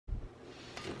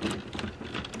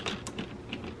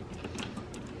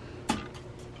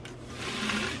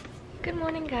Good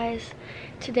morning, guys.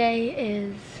 Today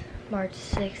is March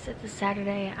 6th. It's a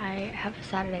Saturday. I have a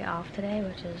Saturday off today,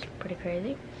 which is pretty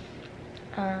crazy.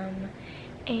 And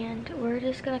we're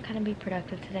just gonna kind of be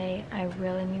productive today. I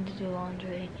really need to do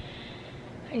laundry.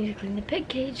 I need to clean the pig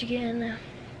cage again.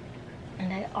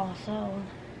 And I also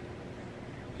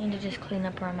need to just clean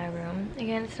up around my room.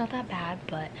 Again, it's not that bad,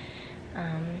 but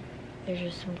there's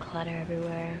just some clutter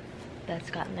everywhere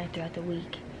that's gotten there throughout the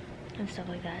week and stuff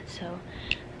like that. So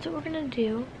that's what we're gonna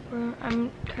do.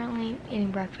 I'm currently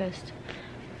eating breakfast,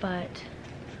 but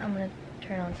I'm gonna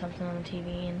turn on something on the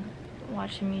TV and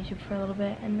watch some YouTube for a little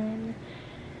bit, and then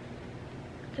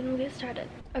we'll get started.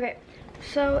 Okay,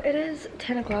 so it is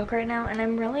 10 o'clock right now, and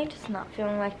I'm really just not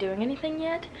feeling like doing anything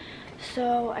yet,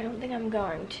 so I don't think I'm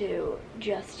going to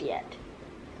just yet.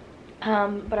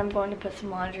 But I'm going to put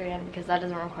some laundry in because that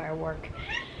doesn't require work,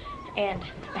 and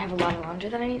I have a lot of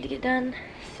laundry that I need to get done,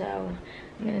 so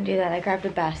I'm gonna do that. I grabbed a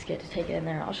basket to take it in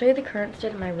there. I'll show you the current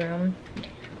state of my room.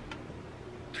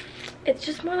 It's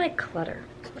just more like clutter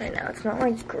right now. It's not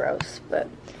like gross, but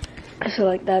I feel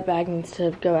like that bag needs to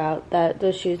go out.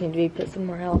 Those shoes need to be put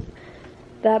somewhere else.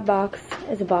 That box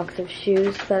is a box of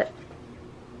shoes that...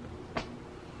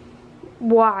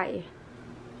 Why?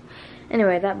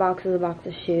 Anyway, that box is a box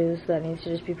of shoes that needs to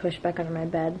just be pushed back under my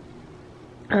bed.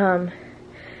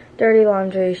 Dirty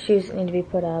laundry, shoes that need to be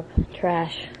put up,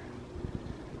 trash.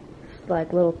 Just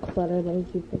like little clutter that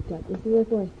needs to be picked up. This is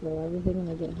where I throw everything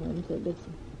when I get home, so it gets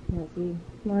messy.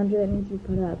 Laundry that needs to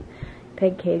be put up.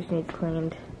 Pig cage needs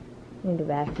cleaned. Need a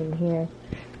vacuum here.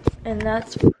 And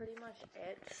that's pretty much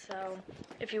it. So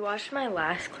if you watched my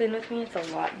last clean with me, it's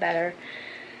a lot better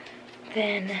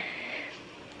than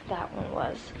that one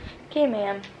was. Okay,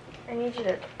 ma'am, I need you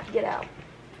to get out.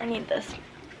 I need this.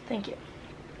 Thank you.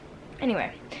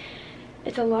 Anyway,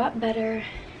 it's a lot better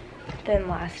than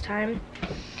last time.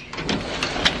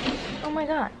 Oh my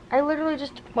god, I literally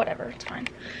just, whatever, it's fine.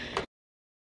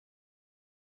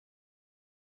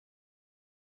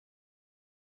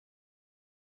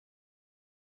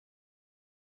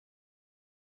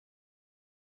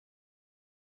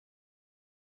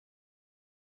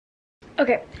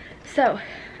 Okay, so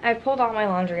I've pulled all my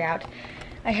laundry out.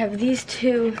 I have these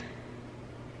two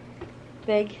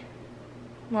big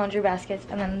laundry baskets,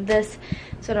 and then this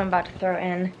is what I'm about to throw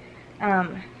in.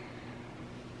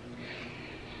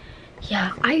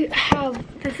 Yeah,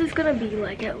 this is gonna be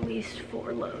like at least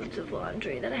 4 loads of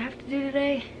laundry that I have to do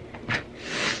today.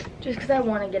 Just because I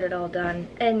want to get it all done.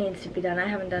 It needs to be done. I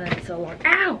haven't done it in so long.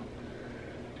 Ow!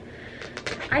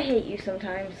 I hate you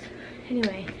sometimes.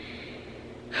 Anyway,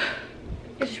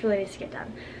 it just really needs to get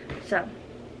done. So,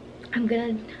 I'm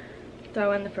gonna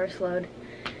throw in the first load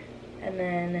and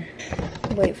then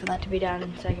wait for that to be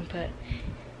done so I can put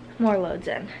more loads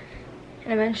in.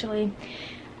 And eventually,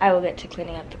 I will get to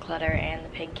cleaning up the clutter and the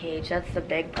pig cage. That's the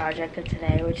big project of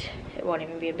today, which it won't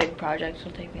even be a big project.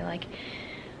 It'll take me like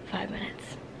 5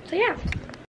 minutes. So yeah.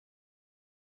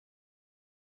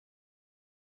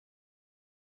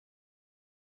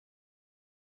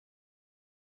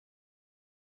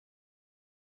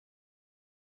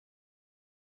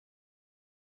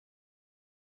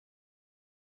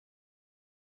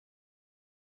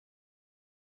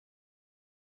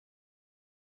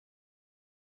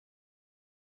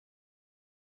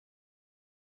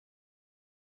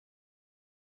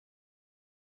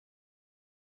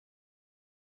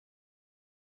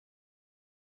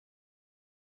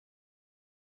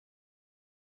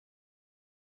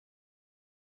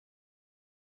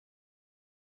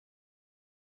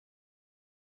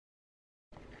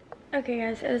 Okay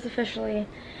guys, it is officially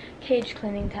cage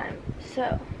cleaning time.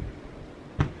 So,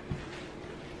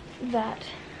 that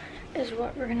is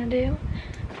what we're gonna do.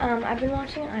 I've been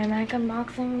watching iMac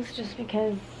unboxings just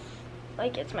because,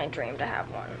 like, it's my dream to have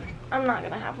one. I'm not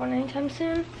gonna have one anytime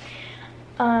soon.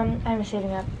 I'm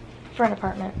saving up for an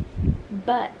apartment,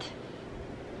 but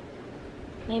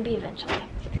maybe eventually.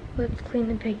 Let's clean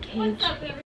the pig cage.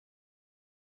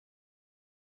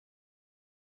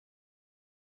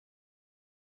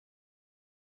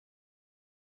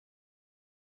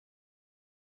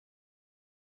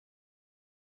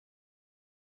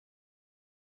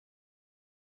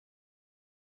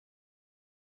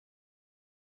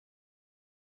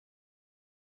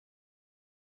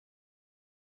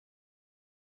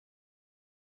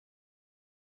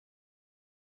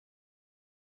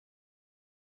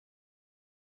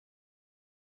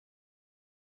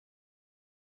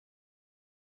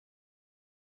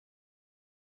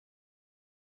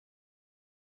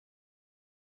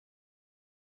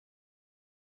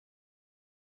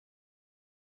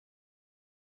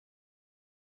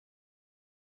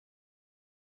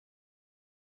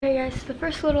 Okay guys, so the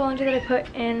first load of laundry that I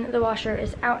put in the washer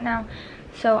is out now.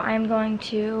 So I'm going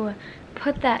to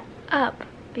put that up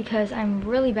because I'm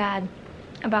really bad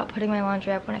about putting my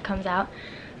laundry up when it comes out.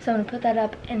 So I'm gonna put that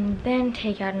up and then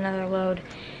take out another load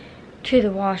to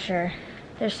the washer.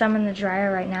 There's some in the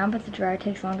dryer right now, but the dryer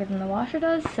takes longer than the washer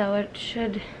does, so it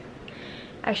should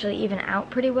actually even out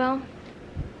pretty well.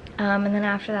 And then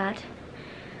after that,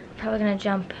 I'm probably gonna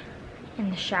jump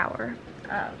in the shower.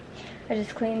 I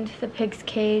just cleaned the pig's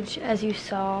cage, as you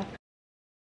saw.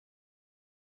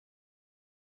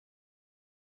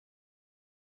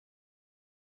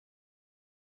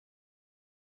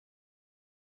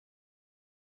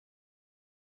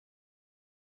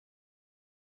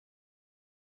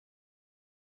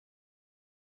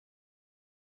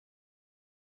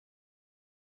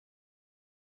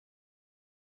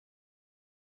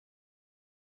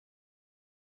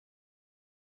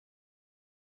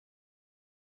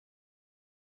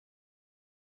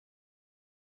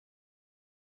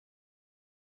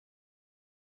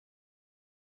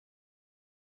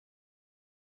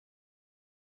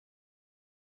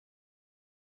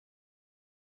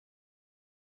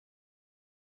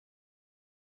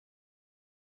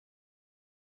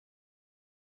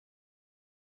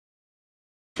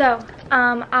 So,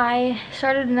 I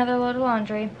started another load of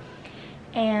laundry,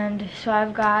 and so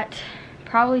I've got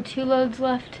probably 2 loads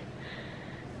left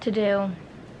to do,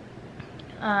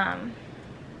 to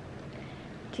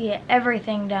get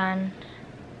everything done,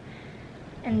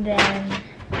 and then,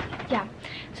 yeah.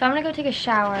 So I'm gonna go take a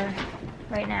shower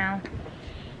right now,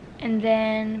 and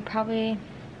then probably,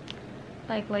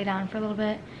 like, lay down for a little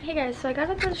bit. Hey guys, so I got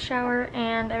out of the shower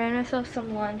and I made myself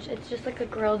some lunch. It's just like a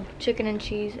grilled chicken and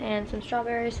cheese and some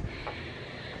strawberries.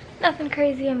 Nothing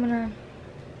crazy. I'm gonna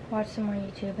watch some more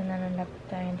YouTube and then end up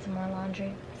doing some more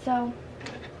laundry. So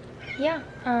yeah,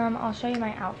 I'll show you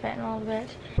my outfit in a little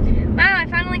bit. Wow, I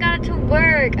finally got it to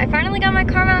work. I finally got my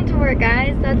car mount to work,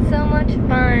 guys. That's so much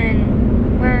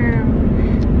fun. Wow.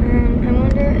 I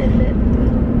wonder if it...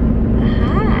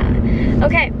 Aha.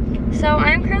 Okay, so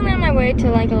I'm currently on my way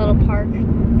to like a little park.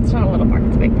 It's not a little park,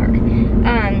 it's a big park.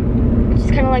 It's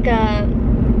just kind of like a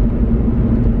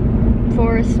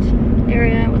forest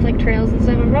area with like trails and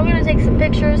stuff. I'm probably gonna take some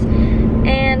pictures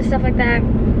and stuff like that.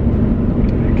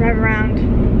 Drive around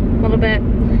a little bit.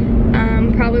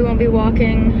 Probably won't be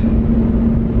walking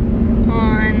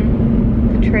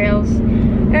on the trails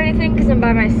or anything because I'm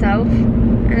by myself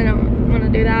and I don't want to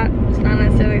do that. It's not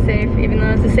necessarily safe, even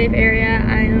though it's a safe area.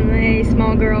 I am a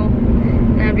small girl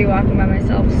and I'd be walking by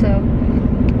myself, so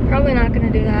probably not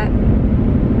gonna do that.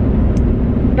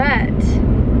 But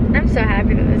I'm so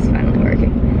happy that this is finally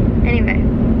working. Anyway,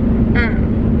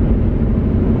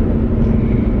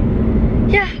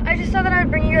 yeah, I just thought that I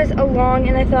would bring you guys along,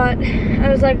 and I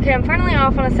was like, okay, I'm finally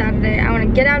off on a Saturday. I want to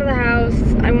get out of the house.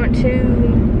 I want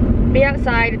to be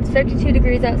outside. It's 32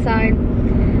 degrees outside.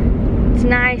 It's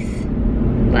nice.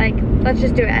 Like, let's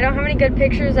just do it. I don't have any good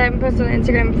pictures. I haven't posted on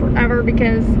Instagram forever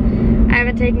because I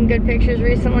haven't taken good pictures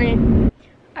recently.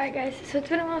 Alright guys, so it's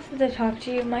been a while since I've talked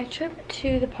to you. My trip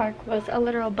to the park was a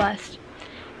literal bust.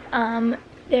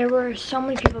 There were so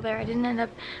many people there. I didn't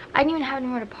even have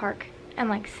anywhere to park and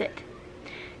like sit.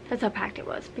 That's how packed it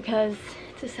was because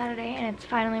it's a Saturday and it's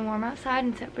finally warm outside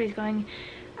and so everybody's going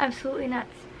absolutely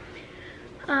nuts.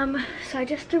 So I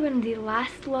just threw in the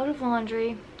last load of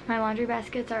laundry. My laundry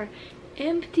baskets are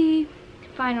empty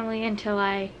finally until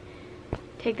I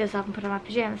take this off and put on my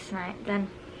pajamas tonight. Then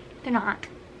they're not.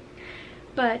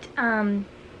 But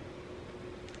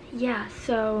yeah,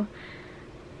 so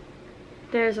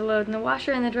there's a load in the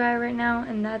washer and the dryer right now,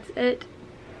 and that's it.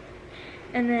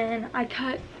 And then I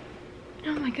cut,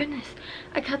 oh my goodness,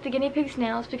 I cut the guinea pig's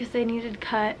nails because they needed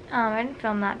cut. I didn't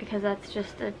film that because that's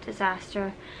just a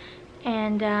disaster.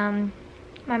 And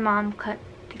my mom cut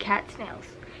the cat's nails.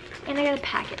 And I got a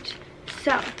package.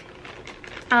 So,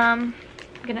 I'm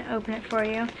gonna open it for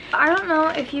you. I don't know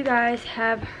if you guys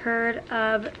have heard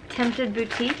of Tempted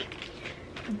Boutique,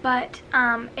 but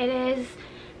it is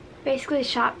basically a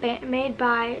shop made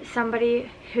by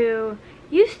somebody who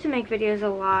used to make videos a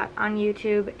lot on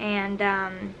YouTube, and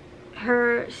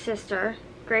her sister,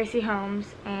 Gracie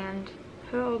Holmes, and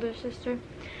her older sister,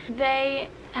 they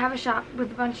have a shop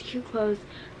with a bunch of cute clothes.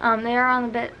 They are on a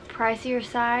bit pricier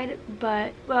side,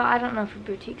 but, well, I don't know for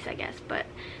boutiques, I guess, but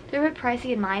they're a bit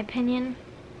pricey in my opinion.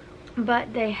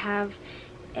 But they have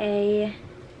a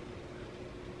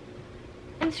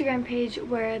Instagram page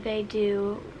where they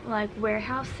do like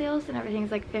warehouse sales and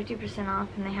everything's like 50% off,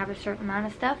 and they have a certain amount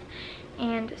of stuff.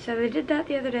 And so they did that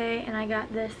the other day, and I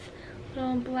got this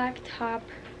little black top,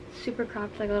 super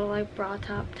cropped, like a little like bra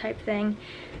top type thing.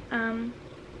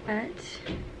 But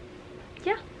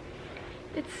yeah.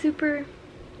 it's super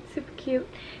cute,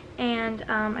 and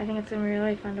I think it's gonna be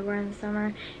really fun to wear in the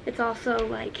summer. It's also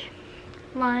like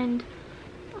lined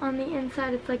on the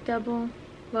inside. It's like double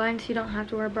lined, so you don't have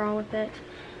to wear a bra with it.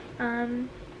 But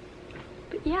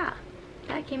yeah,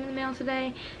 that came in the mail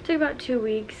today. It took about 2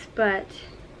 weeks, but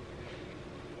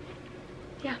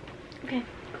yeah. Okay,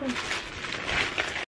 cool.